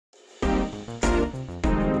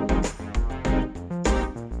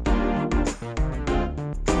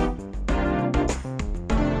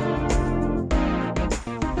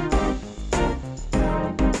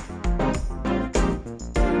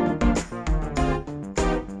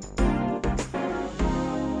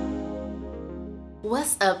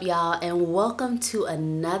What's up, y'all, and welcome to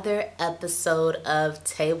another episode of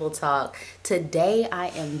Table Talk. Today, I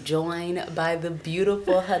am joined by the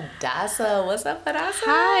beautiful Hadassah. What's up, Hadassah?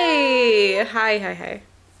 Hi.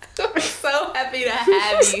 I'm so happy to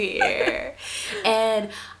have you here. And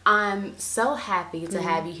I'm so happy to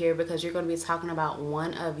have you here because you're going to be talking about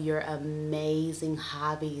one of your amazing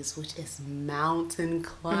hobbies, which is mountain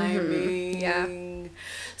climbing. Yeah.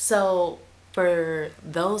 So, for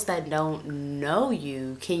those that don't know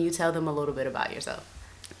you, can you tell them a little bit about yourself?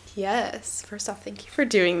 Yes. First off, thank you for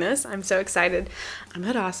doing this. I'm so excited. I'm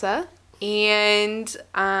Hadassah, and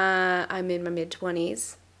I'm in my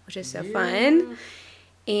mid-20s, which is so fun.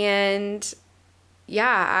 And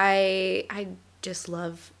yeah, I just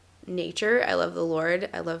love nature. I love the Lord.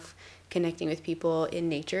 I love connecting with people in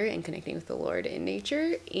nature and connecting with the Lord in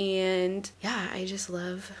nature. And yeah, I just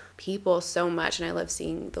love people so much, and I love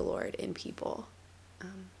seeing the Lord in people.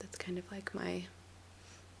 That's kind of like my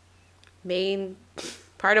main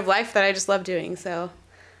part of life that I just love doing. So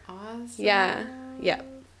Awesome. yeah.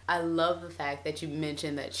 I love the fact that you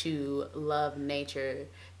mentioned that you love nature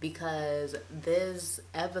because this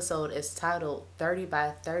episode is titled 30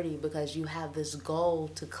 by 30 because you have this goal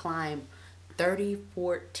to climb 30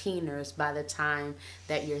 14ers by the time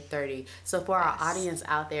that you're 30. So for our audience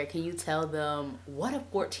out there, can you tell them what a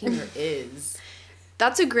 14er is?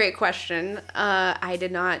 That's a great question. I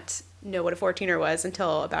did not know what a 14er was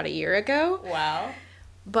until about a year ago. Wow.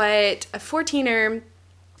 But a 14er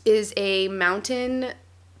is a mountain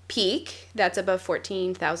peak that's above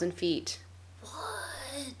 14,000 feet.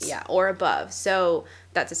 What? Yeah, or above. So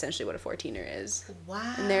that's essentially what a 14er is.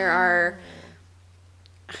 Wow. And there are,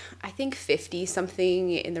 I think, 50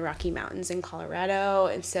 something in the Rocky Mountains in Colorado.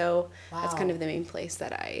 And so that's kind of the main place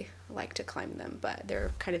that I like to climb them. But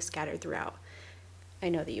they're kind of scattered throughout, I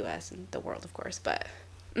know, the U.S. and the world, of course. But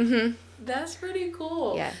That's pretty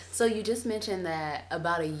cool. Yes. So you just mentioned that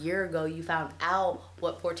about a year ago you found out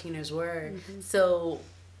what 14ers were. So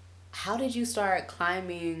how did you start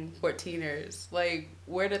climbing 14ers? Like,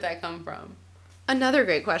 where did that come from? Another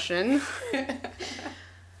great question.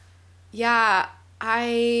 Yeah,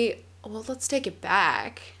 well, let's take it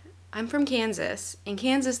back. I'm from Kansas. In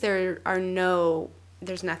Kansas, there's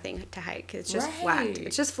nothing to hike. It's just flat.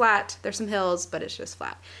 It's just flat. There's some hills, but it's just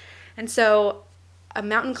flat. And so a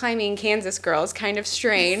mountain climbing Kansas girl is kind of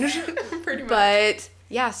strange. Pretty much. But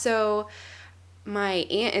yeah, so my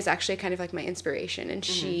aunt is actually kind of like my inspiration, and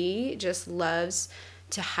she just loves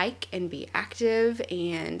to hike and be active,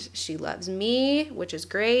 and she loves me, which is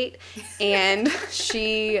great. And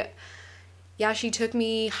she took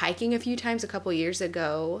me hiking a few times a couple years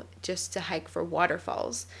ago just to hike for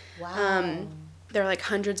waterfalls. Wow. There are like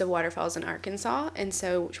hundreds of waterfalls in Arkansas, and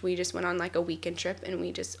so we just went on like a weekend trip, and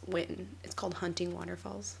we just went, and it's called hunting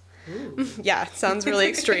waterfalls. Ooh. Yeah, it sounds really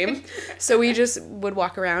extreme. So we just would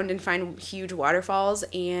walk around and find huge waterfalls,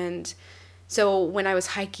 and so when I was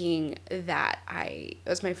hiking it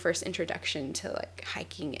was my first introduction to like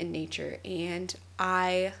hiking in nature, and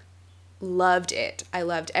I loved it. I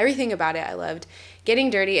loved everything about it. I loved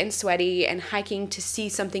getting dirty and sweaty and hiking to see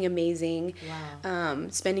something amazing. Wow.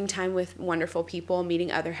 Spending time with wonderful people,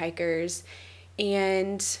 meeting other hikers.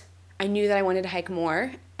 And I knew that I wanted to hike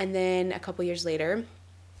more. And then a couple years later,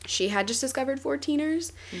 she had just discovered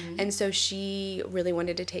 14ers. And so she really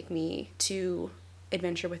wanted to take me to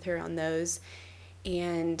adventure with her on those.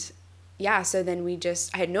 And yeah, so then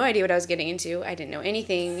I had no idea what I was getting into. I didn't know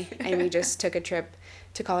anything. And we just took a trip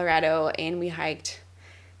to Colorado, and we hiked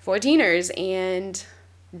 14ers, and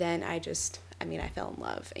then I fell in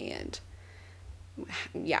love, and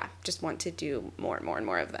yeah, just want to do more and more and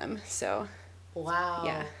more of them. So Wow.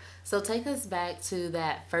 Yeah. So take us back to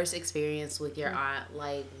that first experience with your aunt.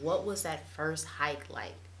 Like, what was that first hike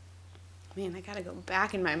like? man, I gotta go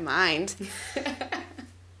back in my mind.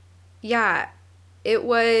 Yeah, it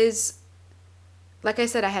was, like I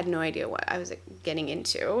said, I had no idea what I was getting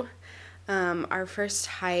into. Our first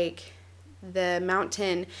hike, the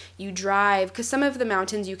mountain, you drive, because some of the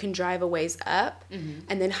mountains you can drive a ways up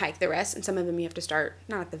and then hike the rest, and some of them you have to start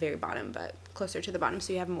not at the very bottom, but closer to the bottom,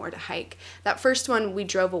 so you have more to hike. That first one, we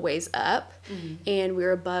drove a ways up, and we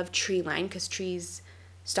were above tree line, because trees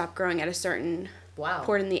stop growing at a certain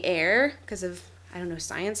point in the air because of, I don't know,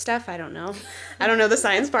 science stuff. I don't know the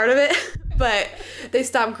science part of it, but they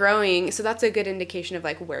stop growing, so that's a good indication of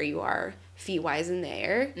like where you are feet-wise in the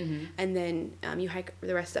air. And then you hike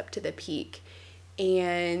the rest up to the peak.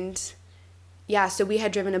 And yeah, so we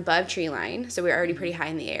had driven above tree line, so we were already pretty high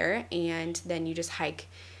in the air, and then you just hike,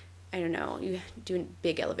 I don't know, you do a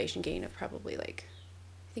big elevation gain of probably like,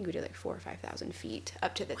 I think we did like 4,000 or 5,000 feet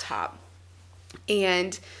up to the top.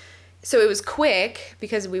 And so it was quick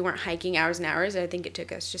because we weren't hiking hours and hours. I think it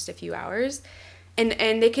took us just a few hours. And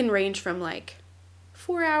they can range from like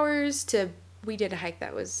 4 hours to, we did a hike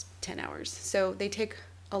that was 10 hours. So they take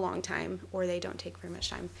a long time, or they don't take very much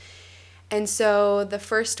time. And so the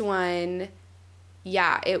first one,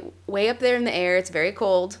 it way up there in the air, it's very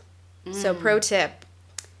cold. So pro tip,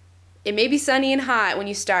 it may be sunny and hot when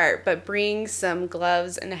you start, but bring some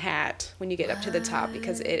gloves and a hat when you get up to the top,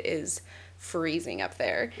 because it is freezing up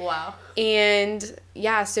there. Wow. And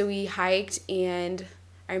so we hiked, and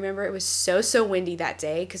I remember it was so windy that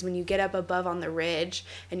day, because when you get up above on the ridge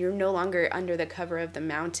and you're no longer under the cover of the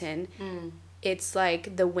mountain, it's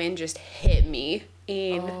like the wind just hit me.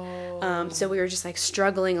 And so we were just like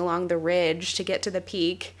struggling along the ridge to get to the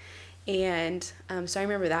peak. And so I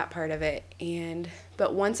remember that part of it.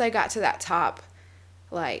 But once I got to that top,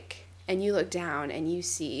 like, and you look down and you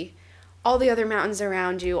see all the other mountains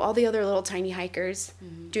around you, all the other little tiny hikers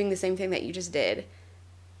doing the same thing that you just did,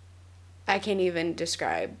 I can't even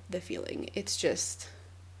describe the feeling. It's just,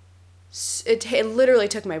 it literally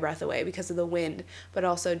took my breath away because of the wind, but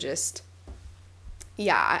also just,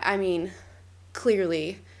 I mean,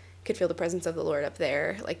 clearly could feel the presence of the Lord up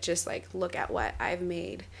there. Like, just like, look at what I've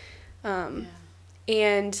made. And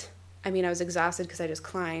I mean, I was exhausted because I just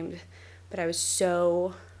climbed, but I was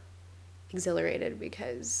so exhilarated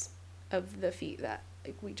because of the feat that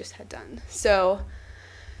like we just had done. So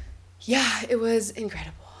it was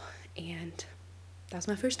incredible. And that was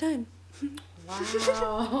my first time.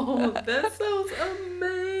 Wow. That sounds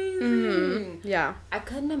amazing. Yeah. I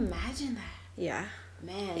couldn't imagine that. Yeah.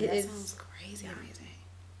 Man, that sounds crazy amazing.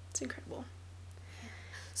 It's incredible.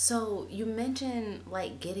 So you mentioned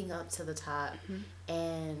like getting up to the top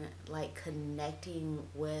and like connecting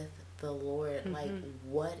with the Lord. Like,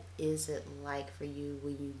 what is it like for you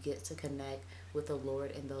when you get to connect with the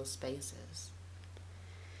Lord in those spaces?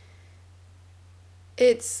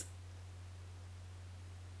 It's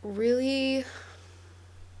really,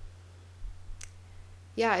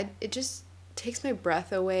 it just takes my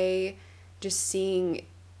breath away, just seeing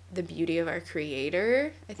the beauty of our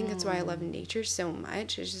Creator. I think that's why I love nature so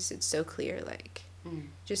much. It's so clear, like,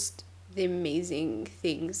 just the amazing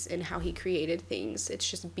things and how He created things. It's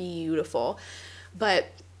just beautiful. But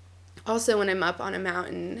also when I'm up on a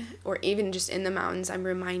mountain, or even just in the mountains, I'm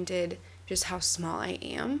reminded just how small I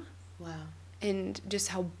am. Wow. And just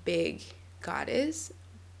how big God is.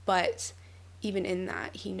 But even in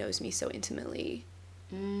that, He knows me so intimately.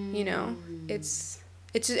 You know, it's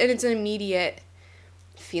an immediate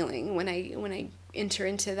feeling when I enter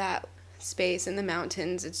into that space in the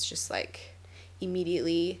mountains. It's just like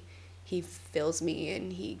immediately He fills me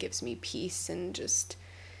and He gives me peace and just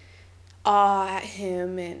awe at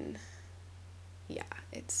Him. And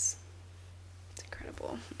it's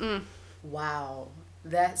incredible. Wow,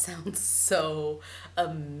 that sounds so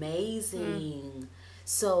amazing.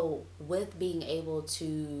 So with being able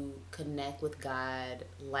to connect with God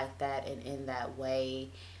like that and in that way,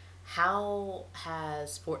 how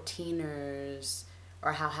has 14ers,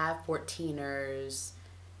 or how have 14ers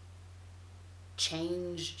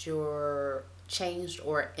changed or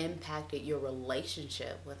impacted your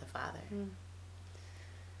relationship with the Father?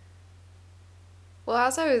 Well,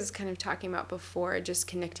 as I was kind of talking about before, just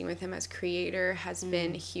connecting with Him as Creator has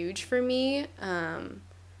been huge for me.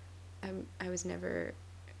 I was never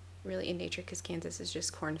really in nature because Kansas is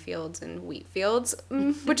just cornfields and wheat fields,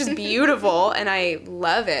 which is beautiful and I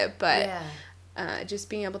love it. But just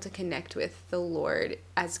being able to connect with the Lord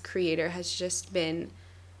as Creator has just been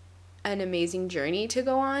an amazing journey to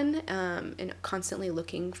go on, and constantly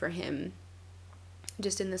looking for Him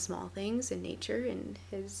just in the small things in nature and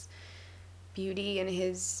His beauty and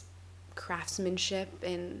His craftsmanship,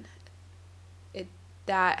 and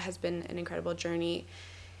that has been an incredible journey.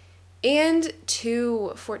 And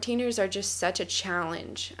 14ers are just such a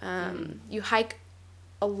challenge. You hike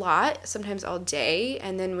a lot, sometimes all day,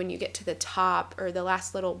 and then when you get to the top, or the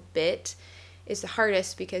last little bit is the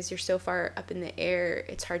hardest because you're so far up in the air,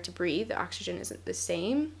 it's hard to breathe. The oxygen isn't the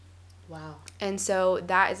same. Wow. And so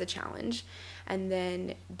that is a challenge. And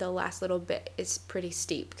then the last little bit is pretty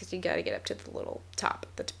steep because you got to get up to the little top,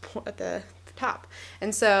 at the top.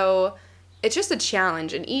 And so it's just a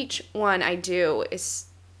challenge. And each one I do is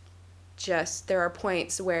just, there are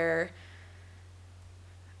points where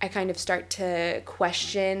I kind of start to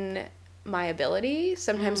question my ability,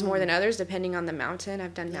 sometimes more than others, depending on the mountain.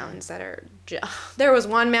 I've done mountains that are there was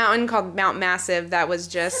one mountain called Mount Massive that was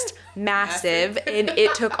just massive, and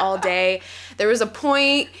it took all day. There was a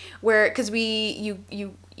point where, because you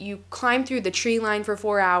climb through the tree line for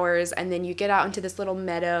 4 hours, and then you get out into this little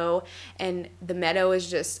meadow, and the meadow is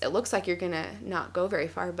just, it looks like you're gonna not go very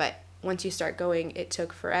far, but once you start going, it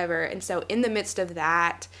took forever. And so in the midst of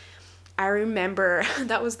that, I remember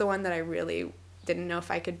that was the one that I really didn't know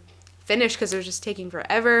if I could finish because it was just taking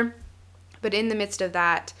forever. But in the midst of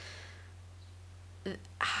that,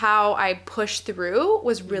 how I pushed through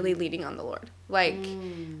was really leaning on the Lord. Like,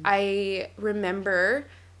 I remember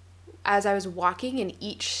as I was walking in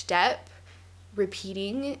each step,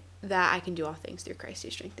 repeating that I can do all things through Christ who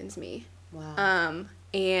strengthens me. Wow.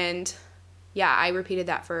 And yeah, I repeated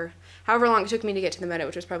that for however long it took me to get to the meadow,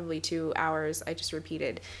 which was probably 2 hours. I just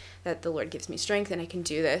repeated that the Lord gives me strength and I can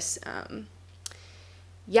do this.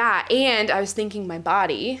 Yeah, and I was thanking my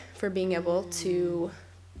body for being able to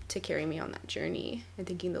carry me on that journey, and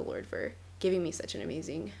thanking the Lord for giving me such an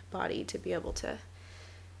amazing body to be able to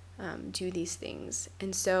do these things.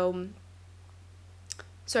 And so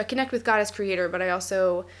I connect with God as creator, but I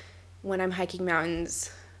also, when I'm hiking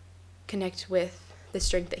mountains, connect with the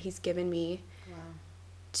strength that he's given me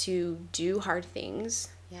to do hard things.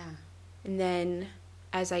 Yeah. And then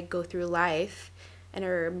as I go through life and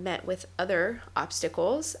are met with other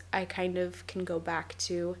obstacles, I kind of can go back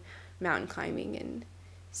to mountain climbing and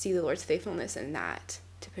see the Lord's faithfulness in that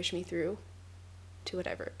to push me through to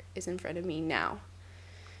whatever is in front of me now.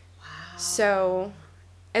 Wow. So,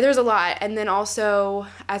 and there's a lot. And then also,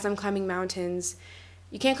 as I'm climbing mountains,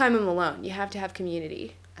 you can't climb them alone. You have to have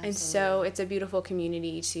community. Absolutely. And so it's a beautiful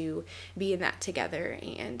community to be in that together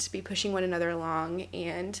and be pushing one another along.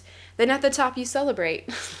 And then at the top, you celebrate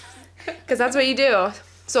because that's what you do.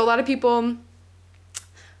 So a lot of people,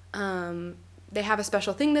 they have a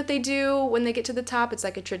special thing that they do when they get to the top. It's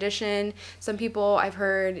like a tradition. Some people, I've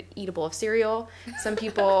heard, eat a bowl of cereal. Some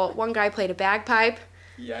people, one guy played a bagpipe.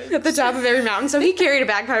 Yikes. At the top of every mountain. So he carried a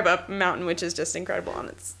bagpipe up a mountain, which is just incredible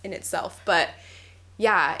in itself. But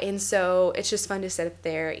yeah, and so it's just fun to sit up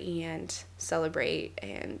there and celebrate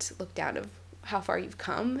and look down of how far you've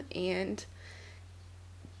come, and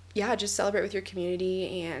yeah, just celebrate with your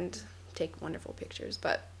community and take wonderful pictures.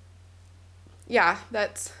 But yeah,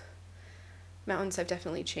 mountains have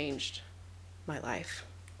definitely changed my life.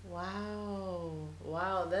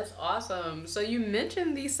 Wow, that's awesome. So you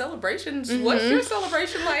mentioned these celebrations. Mm-hmm. What's your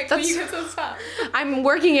celebration like when you get to the top? I'm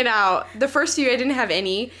working it out. The first few I didn't have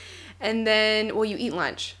any. And then, well, you eat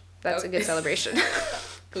lunch. That's a good celebration.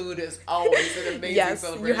 Food is always an amazing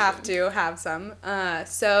celebration. You have to have some.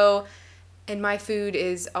 And my food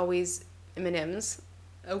is always M&Ms.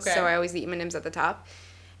 Okay. So I always eat M&Ms at the top.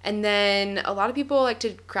 And then a lot of people like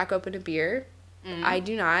to crack open a beer. Mm. I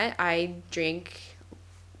do not. I drink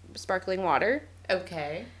sparkling water.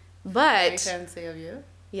 Okay. But very fancy of you.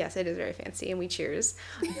 Yes, it is very fancy, and we cheers.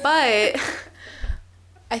 But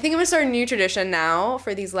I think I'm gonna start a new tradition now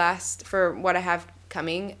for what I have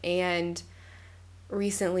coming. And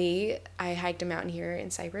recently, I hiked a mountain here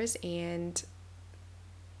in Cyprus, and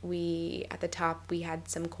at the top we had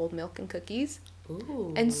some cold milk and cookies.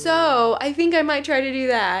 Ooh. And so I think I might try to do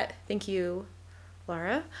that. Thank you,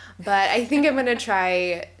 Laura. But I think I'm gonna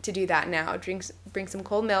try to do that now. Bring some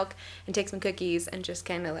cold milk and take some cookies and just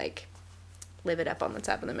kind of like live it up on the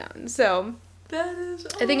top of the mountain. So that is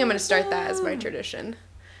awesome. I think I'm gonna start that as my tradition.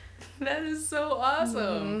 That is so awesome.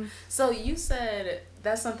 Mm-hmm. So you said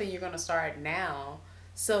that's something you're gonna start now.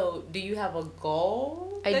 So do you have a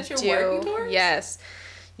goal that you're working towards?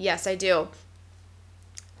 Yes, I do.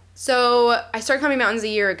 So I started climbing mountains a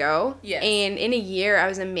year ago. Yes. And in a year, I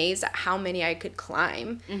was amazed at how many I could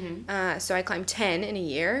climb. Mm-hmm. So I climbed 10 in a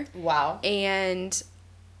year. Wow. And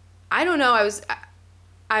I don't know,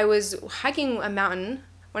 I was hiking a mountain,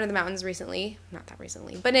 one of the mountains recently. Not that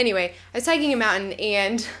recently. But anyway, I was hiking a mountain,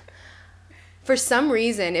 and for some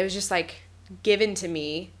reason, it was just like given to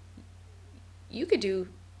me, you could do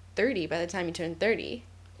 30 by the time you turn 30.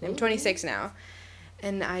 I'm 26 now.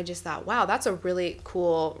 And I just thought, wow, that's a really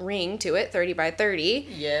cool ring to it, 30 by 30.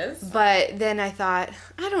 Yes. But then I thought,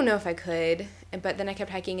 I don't know if I could. But then I kept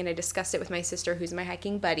hiking, and I discussed it with my sister, who's my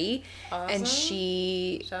hiking buddy. Awesome. And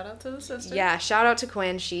she... Shout out to the sister. Yeah, shout out to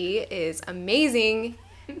Quinn. She is amazing.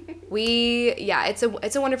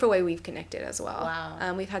 It's a wonderful way we've connected as well.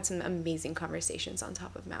 Wow. We've had some amazing conversations on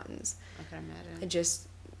top of mountains. I can imagine. And just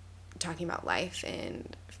talking about life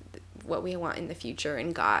and what we want in the future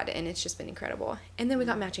and God, and it's just been incredible. And then we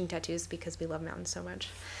got matching tattoos because we love mountains so much.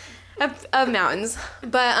 Of mountains.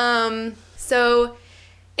 But so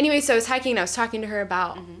anyway, so I was hiking and I was talking to her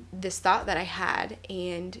about this thought that I had,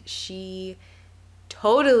 and she's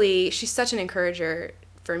such an encourager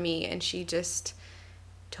for me, and she just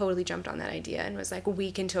totally jumped on that idea and was like,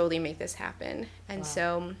 we can totally make this happen. And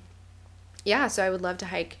so I would love to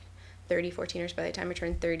hike 30 14ers by the time I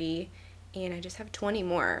turn 30. And I just have 20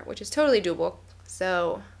 more, which is totally doable.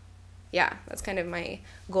 So yeah, that's kind of my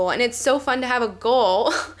goal. And it's so fun to have a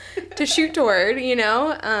goal to shoot toward, you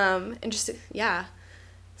know? And just, yeah,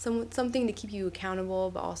 something to keep you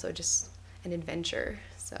accountable, but also just an adventure.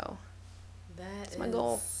 So that's my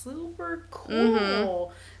goal. Super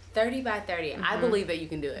cool. 30 by 30. I believe that you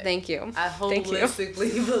can do it. Thank you. I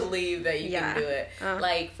holistically believe that you can do it.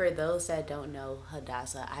 Like, for those that don't know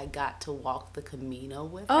Hadassah, I got to walk the Camino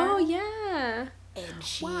with her. Oh, yeah. And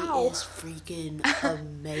she is freaking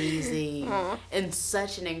amazing and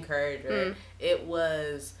such an encourager. It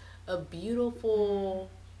was a beautifully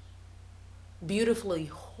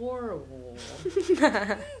horrible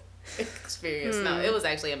experience. No, it was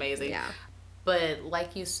actually amazing. Yeah. But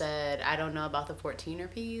like you said, I don't know about the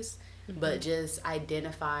 14er piece, but just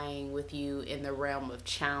identifying with you in the realm of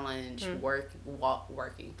challenge,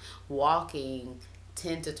 walking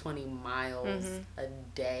 10 to 20 miles a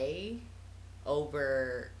day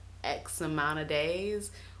over X amount of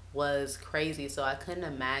days was crazy. So I couldn't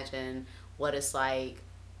imagine what it's like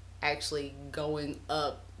actually going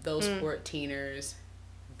up those 14ers,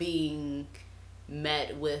 being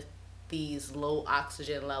met with these low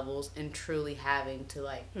oxygen levels and truly having to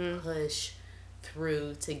like push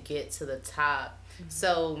through to get to the top.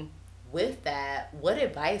 So with that, what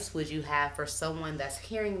advice would you have for someone that's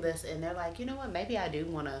hearing this and they're like, you know what, maybe I do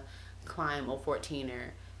want to climb a 14er?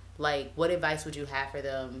 Like, what advice would you have for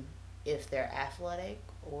them if they're athletic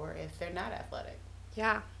or if they're not athletic?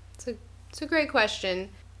 Yeah, it's a great question.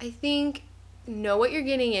 I think know what you're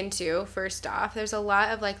getting into, first off. There's a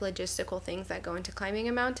lot of like logistical things that go into climbing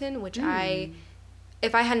a mountain, which if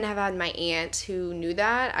I hadn't have had my aunt who knew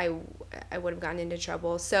that, I would have gotten into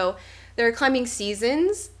trouble. So there are climbing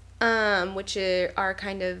seasons, which are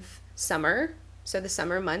kind of summer. So the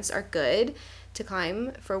summer months are good to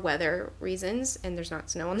climb for weather reasons, and there's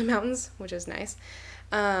not snow on the mountains, which is nice.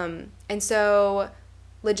 And so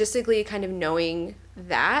logistically kind of knowing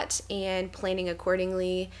that and planning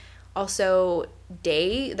accordingly. Also,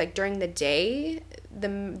 during the day,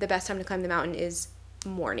 the best time to climb the mountain is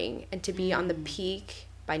morning, and to be on the peak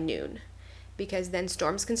by noon, because then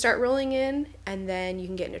storms can start rolling in, and then you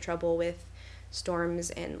can get into trouble with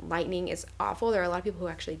storms, and lightning is awful. There are a lot of people who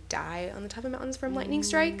actually die on the top of mountains from lightning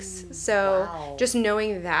strikes. So just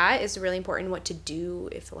knowing that is really important, what to do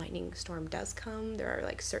if a lightning storm does come. There are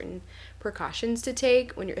like certain precautions to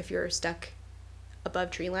take if you're stuck above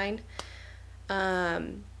tree line.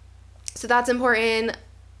 So that's important.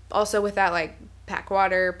 Also with that, like, pack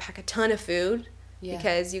water, pack a ton of food,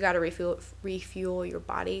 because you got to refuel your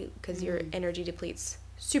body, because your energy depletes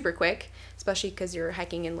super quick, especially because you're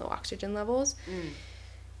hiking in low oxygen levels.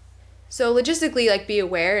 So logistically, like, be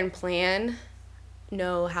aware and plan.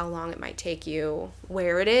 Know how long it might take you,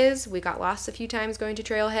 where it is. We got lost a few times going to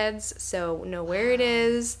trailheads, so know where it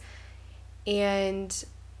is.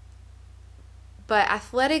 But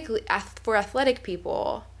for athletic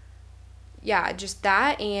people, yeah, just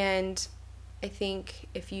that. And I think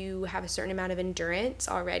if you have a certain amount of endurance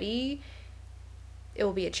already, it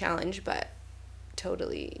will be a challenge, but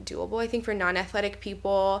totally doable. I think for non-athletic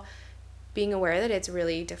people, being aware that it's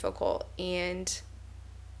really difficult, and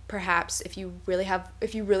perhaps if you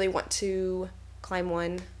really want to climb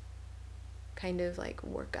one, kind of like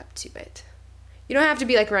work up to it. You don't have to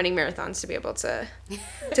be like running marathons to be able to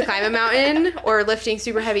climb a mountain or lifting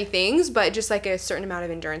super heavy things, but just like a certain amount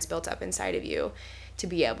of endurance built up inside of you to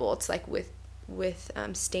be able to like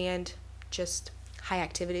withstand just high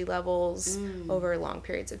activity levels over long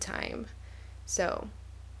periods of time. So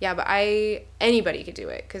yeah, but anybody could do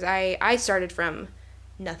it, because I started from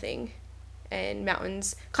nothing,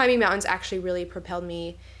 and climbing mountains actually really propelled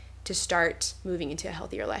me to start moving into a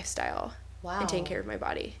healthier lifestyle and taking care of my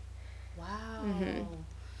body. Wow.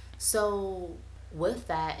 So with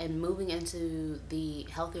that and moving into the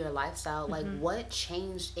healthier lifestyle, like, what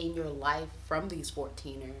changed in your life from these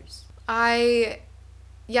 14ers?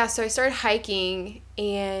 So I started hiking,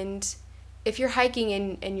 and if you're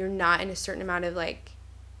hiking and you're not in a certain amount of like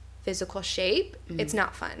physical shape, it's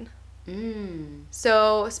not fun.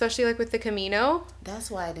 So especially like with the Camino,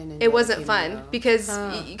 that's why I didn't enjoy it wasn't fun,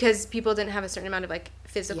 because people didn't have a certain amount of like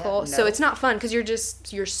physical, so it's not fun, because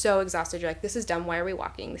you're so exhausted. You're like, this is dumb, why are we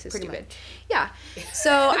walking, this is pretty stupid much.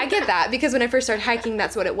 So I get that, because when I first started hiking,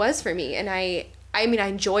 that's what it was for me, and I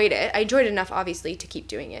enjoyed it. I enjoyed it enough, obviously, to keep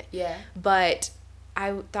doing it, but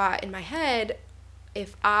I thought in my head,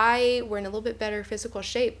 if I were in a little bit better physical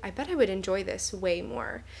shape, I bet I would enjoy this way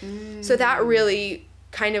more. So that really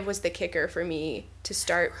kind of was the kicker for me to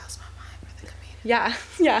start. Crossed my mind for the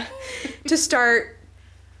Camino. To start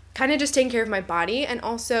kind of just taking care of my body, and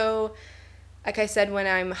also like I said, when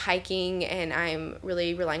I'm hiking and I'm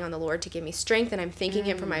really relying on the Lord to give me strength and I'm thanking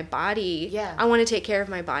him for my body, I want to take care of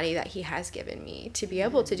my body that he has given me to be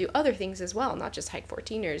able to do other things as well, not just hike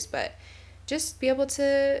 14ers, but just be able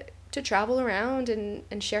to travel around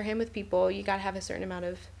and share him with people. You got to have a certain amount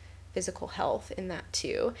of physical health in that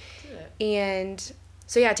too. And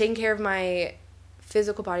so, yeah, taking care of my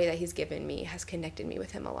physical body that he's given me has connected me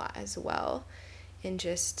with him a lot as well. And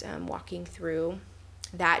just walking through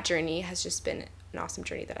that journey has just been an awesome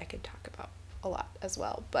journey that I could talk about a lot as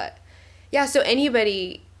well. But yeah, so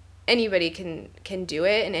anybody can do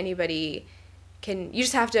it, and anybody can, you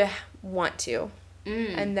just have to want to,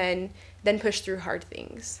 and then push through hard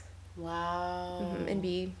things. Wow. And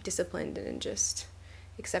be disciplined and just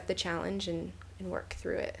accept the challenge and work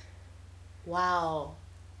through it. Wow.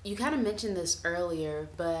 You kind of mentioned this earlier,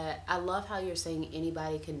 but I love how you're saying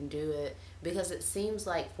anybody can do it, because it seems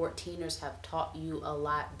like 14ers have taught you a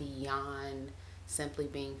lot beyond simply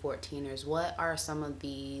being 14ers. What are some of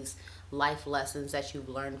these life lessons that you've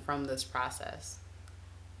learned from this process?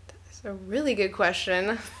 That's a really good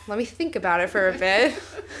question. Let me think about it for a bit.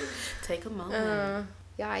 Take a moment.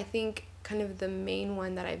 Yeah, I think kind of the main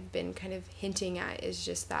one that I've been kind of hinting at is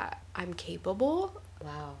just that I'm capable.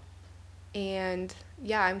 Wow. And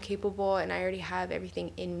yeah, I'm capable and I already have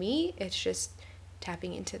everything in me. It's just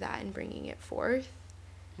tapping into that and bringing it forth.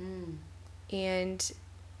 And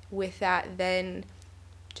with that, then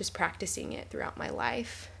just practicing it throughout my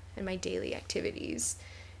life and my daily activities.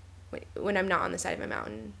 When I'm not on the side of a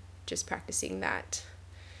mountain, just practicing that,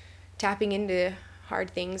 tapping into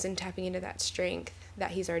hard things and tapping into that strength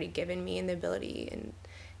that he's already given me and the ability and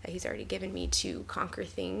that he's already given me to conquer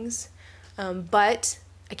things. But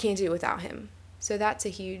I can't do it without him. So that's a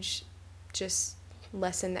huge just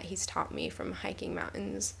lesson that he's taught me from hiking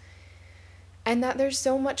mountains. And that there's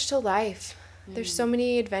so much to life. There's so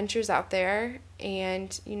many adventures out there,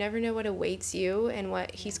 and you never know what awaits you and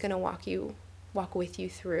what he's going to walk with you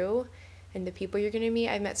through, and the people you're going to meet.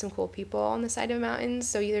 I've met some cool people on the side of mountains.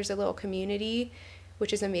 So there's a little community,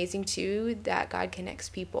 which is amazing too, that God connects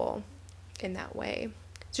people in that way.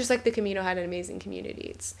 It's just like the Camino had an amazing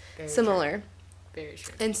community. It's very similar. True. Very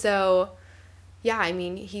true. And so, yeah, I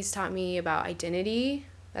mean, he's taught me about identity.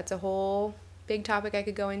 That's a whole big topic I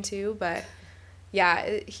could go into, but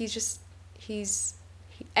yeah,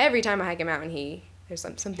 every time I hike a mountain, there's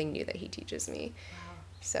something new that he teaches me. Wow.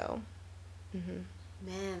 So,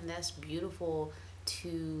 Man, that's beautiful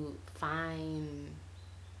to find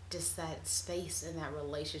just that space and that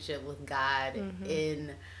relationship with God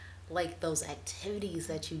in like those activities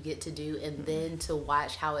that you get to do, and then to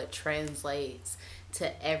watch how it translates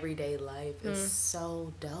to everyday life is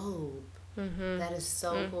so dope. That is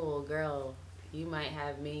so cool. Girl, you might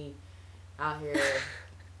have me out here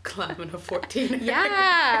climbing a 14.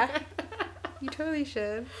 Yeah. You totally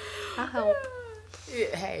should. I'll help.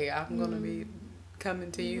 Hey, I'm gonna be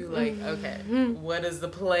coming to you like, okay, what is the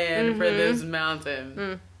plan for this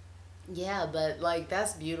mountain? Yeah, but like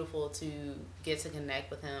that's beautiful to get to connect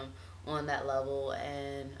with him on that level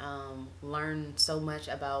and learn so much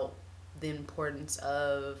about the importance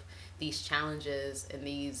of these challenges and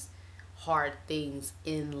these hard things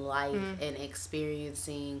in life and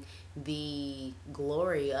experiencing the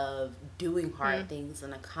glory of doing hard things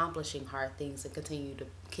and accomplishing hard things and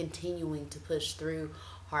continuing to push through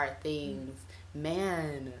hard things.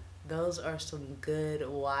 Man, those are some good,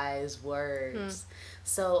 wise words.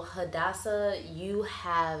 So, Hadassah, you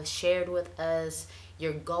have shared with us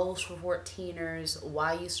your goals for 14ers,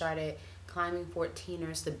 why you started climbing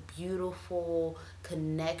 14ers, the beautiful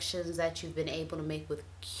connections that you've been able to make with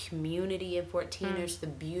community in 14ers, the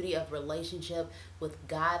beauty of relationship with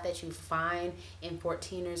God that you find in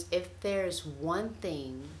 14ers. If there's one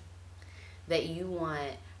thing that you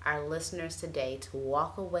want our listeners today to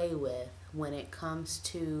walk away with when it comes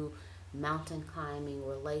to mountain climbing,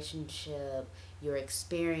 relationship, your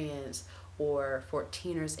experience, or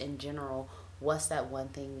 14ers in general, what's that one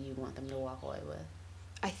thing you want them to walk away with?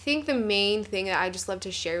 I think the main thing that I just love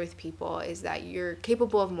to share with people is that you're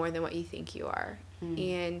capable of more than what you think you are.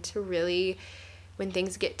 And to really, when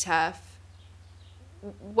things get tough,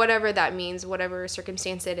 whatever that means, whatever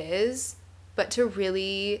circumstance it is, but to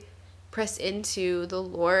really press into the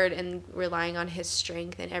Lord and relying on his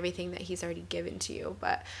strength and everything that he's already given to you.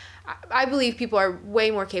 But I believe people are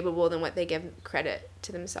way more capable than what they give credit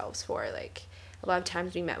to themselves for. Like, a lot of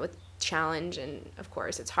times we met with challenge, and of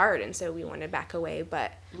course it's hard, and so we want to back away,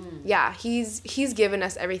 but yeah, he's given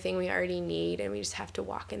us everything we already need, and we just have to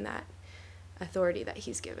walk in that authority that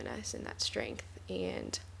he's given us and that strength.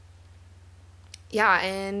 And yeah,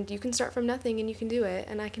 and you can start from nothing and you can do it,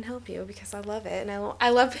 and I can help you because I love it. And I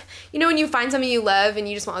love, you know, when you find something you love and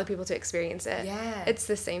you just want other people to experience it. Yeah. It's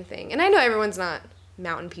the same thing. And I know everyone's not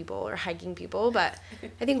mountain people or hiking people, but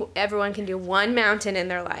I think everyone can do one mountain in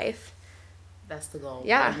their life. That's the goal.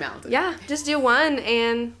 Yeah. One mountain. Yeah, just do one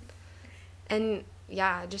and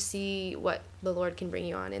yeah, just see what the Lord can bring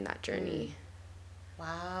you on in that journey.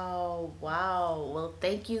 Wow. Well,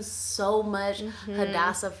 thank you so much,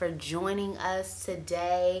 Hadassah, for joining us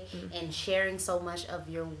today and sharing so much of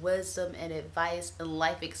your wisdom and advice and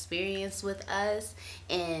life experience with us.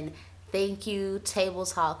 And thank you, Table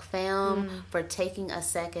Talk fam, for taking a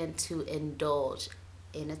second to indulge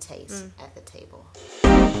in a taste at the table.